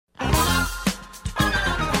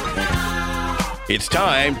It's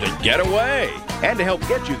time to get away. And to help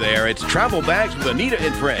get you there, it's Travel Bags with Anita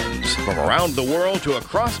and Friends. From around the world to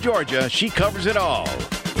across Georgia, she covers it all.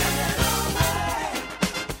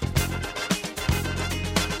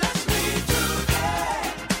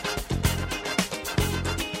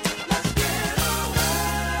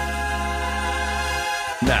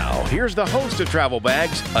 Now, here's the host of Travel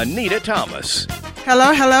Bags, Anita Thomas.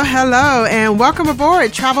 Hello, hello, hello, and welcome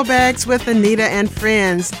aboard Travel Bags with Anita and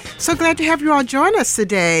Friends. So glad to have you all join us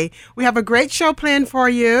today. We have a great show planned for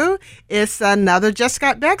you. It's another Just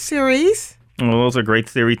Got Back series. Well, those are great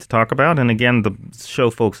series to talk about. And again, the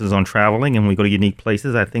show focuses on traveling, and we go to unique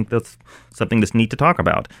places. I think that's something that's neat to talk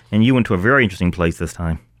about. And you went to a very interesting place this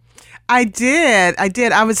time. I did.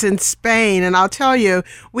 I was in Spain, and I'll tell you,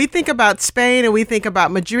 we think about Spain and we think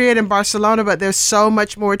about Madrid and Barcelona, but there's so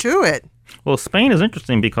much more to it. Well, Spain is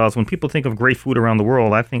interesting because when people think of great food around the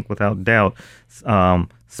world, I think without doubt,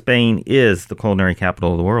 Spain is the culinary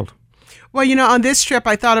capital of the world. Well, you know, on this trip,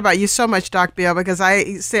 I thought about you so much, Doc Bill, because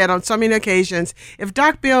I said on so many occasions, if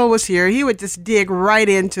Doc Bill was here, he would just dig right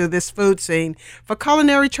into this food scene. For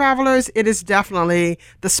culinary travelers, it is definitely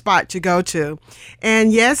the spot to go to.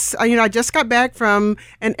 And yes, I just got back from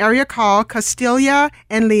an area called Castilla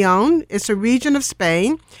and Leon. It's a region of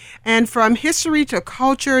Spain. And from history to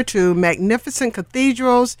culture to magnificent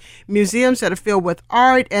cathedrals, museums that are filled with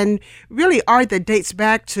art, and really art that dates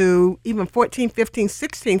back to even 14th, 15th,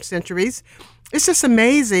 16th centuries. It's just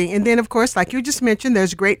amazing. And then, of course, like you just mentioned,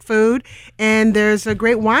 there's great food and there's a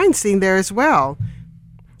great wine scene there as well.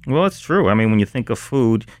 Well, it's true. I mean, when you think of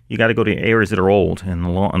food, you got to go to areas that are old. And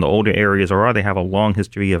the older areas they have a long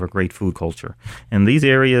history of a great food culture. And these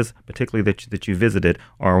areas, particularly that you visited,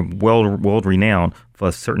 are world-renowned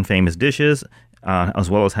for certain famous dishes, as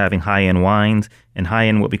well as having high-end wines and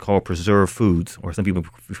high-end what we call preserved foods, or some people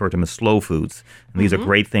refer to them as slow foods. And these are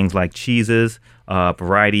great things like cheeses, a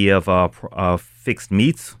variety of fixed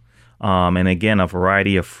meats, and again, a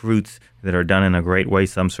variety of fruits that are done in a great way.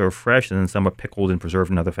 Some served fresh, and then some are pickled and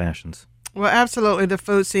preserved in other fashions. Well, absolutely. The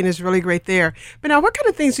food scene is really great there. But now, what kind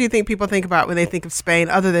of things do you think people think about when they think of Spain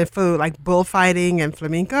other than food, like bullfighting and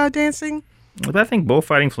flamenco dancing? Well, I think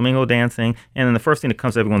bullfighting, flamenco dancing, and then the first thing that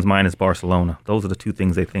comes to everyone's mind is Barcelona. Those are the two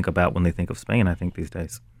things they think about when they think of Spain, I think, these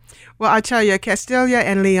days. Well, I tell you, Castilla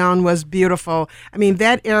and Leon was beautiful. I mean,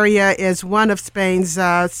 that area is one of Spain's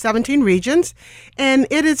 17 regions, and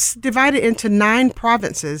it is divided into 9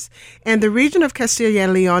 provinces. And the region of Castilla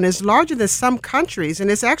and Leon is larger than some countries,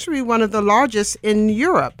 and it's actually one of the largest in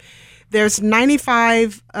Europe. There's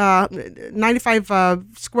 95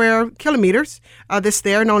 square kilometers that's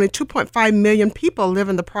there, and only 2.5 million people live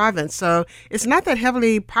in the province. So it's not that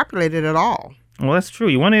heavily populated at all. Well, that's true.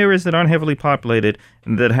 You want areas that aren't heavily populated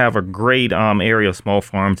and that have a great area of small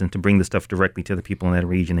farms and to bring the stuff directly to the people in that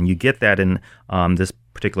region. And you get that in this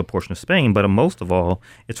particular portion of Spain. But most of all,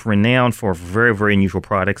 it's renowned for very, very unusual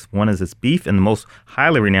products. One is its beef, and the most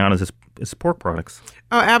highly renowned is its pork products.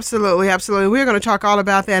 Oh, absolutely, absolutely. We're going to talk all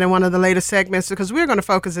about that in one of the later segments because we're going to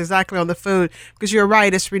focus exactly on the food because you're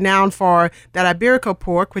right, it's renowned for that Iberico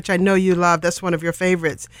pork, which I know you love. That's one of your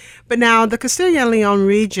favorites. But now the Castilla and Leon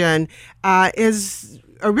region is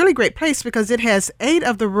a really great place because it has 8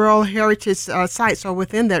 of the World Heritage sites are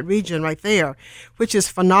within that region right there, which is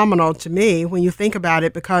phenomenal to me when you think about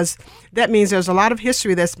it because that means there's a lot of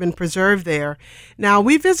history that's been preserved there. Now,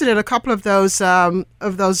 we visited a couple of those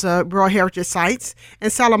World Heritage sites,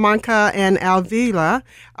 and Salamanca and Avila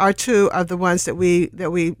are 2 of the ones that we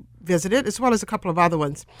visited, as well as a couple of other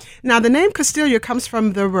ones. Now, the name Castilla comes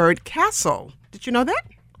from the word castle. Did you know that?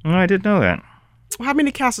 No, I didn't know that. How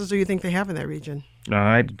many castles do you think they have in that region?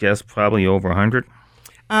 I'd guess probably over 100.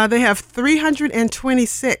 They have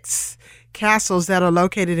 326 castles that are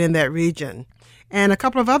located in that region, and a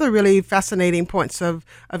couple of other really fascinating points of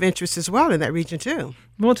interest as well in that region, too.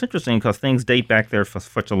 Well, it's interesting because things date back there for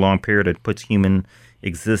such a long period. It puts human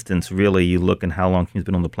existence, really, you look at how long humans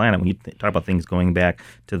been on the planet. When you talk about things going back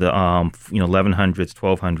to the 1100s,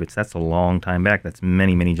 1200s, that's a long time back. That's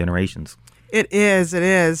many, many generations. It is.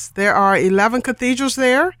 There are 11 cathedrals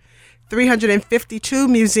there, 352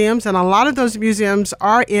 museums, and a lot of those museums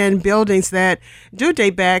are in buildings that do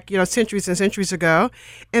date back, centuries and centuries ago.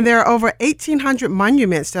 And there are over 1,800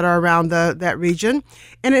 monuments that are around that region.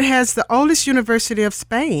 And it has the oldest university of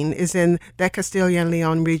Spain is in that Castilla and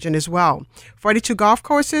Leon region as well. 42 golf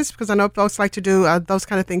courses, because I know folks like to do those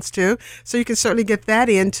kind of things too. So you can certainly get that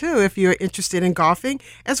in too if you're interested in golfing,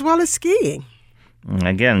 as well as skiing.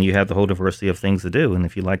 Again, you have the whole diversity of things to do. And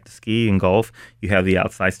if you like to ski and golf, you have the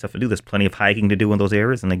outside stuff to do. There's plenty of hiking to do in those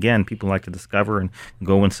areas. And again, people like to discover and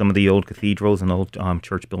go in some of the old cathedrals and old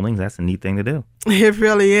church buildings. That's a neat thing to do. It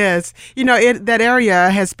really is. That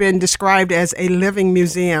area has been described as a living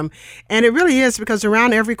museum. And it really is, because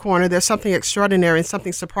around every corner there's something extraordinary and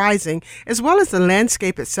something surprising, as well as the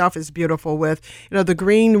landscape itself is beautiful with, the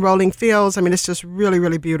green rolling fields. I mean, it's just really,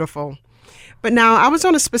 really beautiful. But now, I was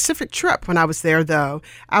on a specific trip when I was there, though.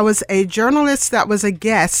 I was a journalist that was a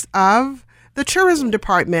guest of the tourism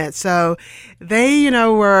department. So they,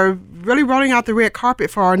 were really rolling out the red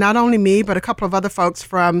carpet for not only me, but a couple of other folks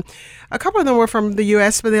a couple of them were from the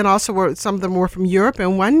U.S., but then also some of them were from Europe,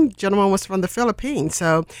 and one gentleman was from the Philippines.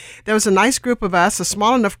 So there was a nice group of us, a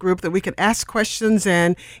small enough group that we could ask questions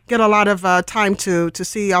and get a lot of time to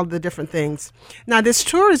see all the different things. Now, this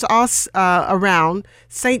tour is all around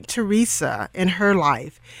St. Teresa and her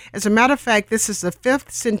life. As a matter of fact, this is the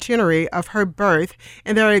 5th centenary of her birth,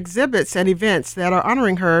 and there are exhibits and events that are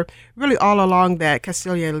honoring her really all along that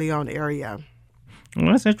Castilla and Leon area.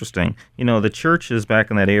 Well, that's interesting. The churches back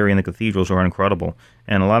in that area and the cathedrals are incredible.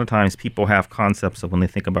 And a lot of times people have concepts of when they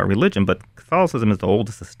think about religion, but Catholicism is the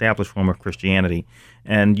oldest established form of Christianity.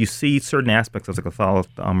 And you see certain aspects of the Catholic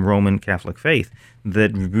Roman Catholic faith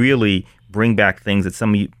that really bring back things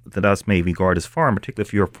that us may regard as foreign, particularly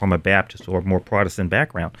if you're from a Baptist or more Protestant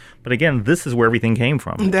background. But again, this is where everything came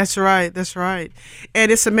from. That's right.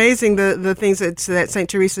 And it's amazing the things that St.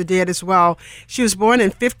 Teresa did as well. She was born in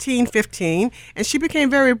 1515, and she became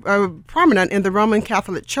very prominent in the Roman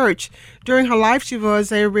Catholic Church. During her life, she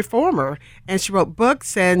was a reformer, and she wrote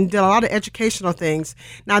books and did a lot of educational things.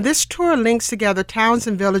 Now, this tour links together towns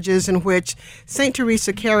and villages in which St.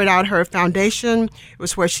 Teresa carried out her foundation. It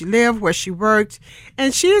was where she lived, where she worked,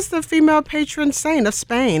 and she is the female patron saint of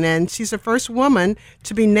Spain, and she's the first woman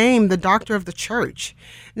to be named the doctor of the church.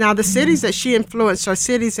 Now, the cities that she influenced are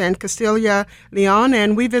cities in Castilla, Leon,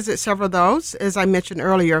 and we visit several of those, as I mentioned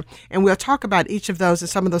earlier, and we'll talk about each of those and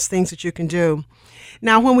some of those things that you can do.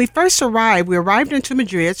 Now, when we first arrived, we arrived into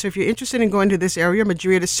Madrid, so if you're interested in going to this area,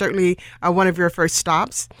 Madrid is certainly one of your first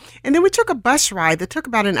stops. And then we took a bus ride that took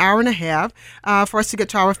about an hour and a half for us to get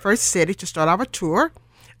to our first city to start our tour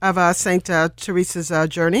of St. Teresa's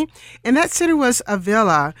journey. And that city was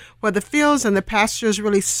Avila, where the fields and the pastures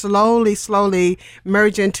really slowly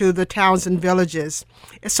merge into the towns and villages.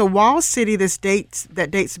 It's a walled city that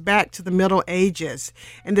dates back to the Middle Ages.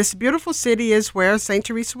 And this beautiful city is where St.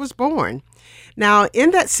 Teresa was born. Now, in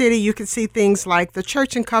that city, you can see things like the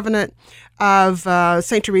Church and Covenant of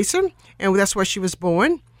St. Teresa, and that's where she was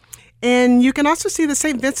born. And you can also see the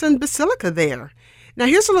St. Vincent Basilica there. Now,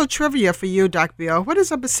 here's a little trivia for you, Dr. Bill. What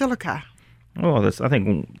is a basilica? Oh, I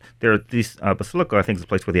think there are these basilica. I think is a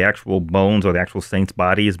place where the actual bones or the actual saint's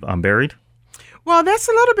body is buried. Well, that's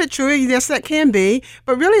a little bit true. Yes, that can be.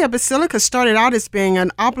 But really, a basilica started out as being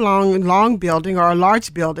an oblong, long building or a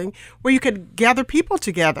large building where you could gather people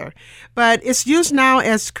together. But it's used now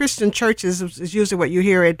as Christian churches, is usually what you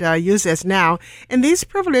hear it used as now. And these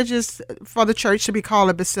privileges for the church to be called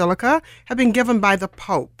a basilica have been given by the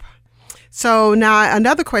Pope. So now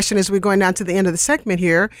another question as we're going down to the end of the segment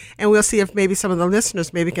here, and we'll see if maybe some of the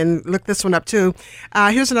listeners maybe can look this one up too.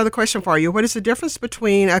 Here's another question for you. What is the difference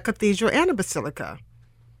between a cathedral and a basilica?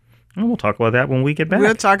 And we'll talk about that when we get back.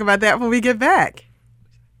 We'll talk about that when we get back.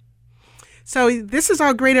 So this is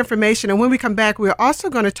all great information, and when we come back, we're also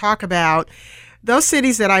going to talk about those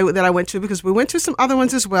cities that I went to, because we went to some other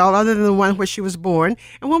ones as well, other than the one where she was born.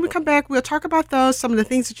 And when we come back, we'll talk about those, some of the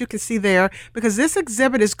things that you can see there, because this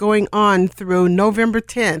exhibit is going on through November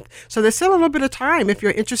 10th. So there's still a little bit of time. If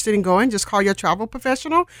you're interested in going, just call your travel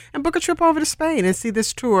professional and book a trip over to Spain and see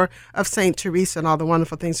this tour of St. Teresa and all the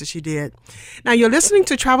wonderful things that she did. Now, you're listening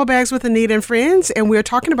to Travel Bags with Anita and Friends, and we're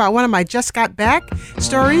talking about one of my Just Got Back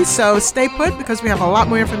stories. So stay put, because we have a lot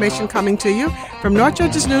more information coming to you from North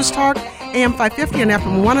Georgia's News Talk, AM 550 and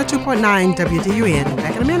FM 102.9 WDUN.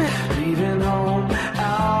 Back in a minute.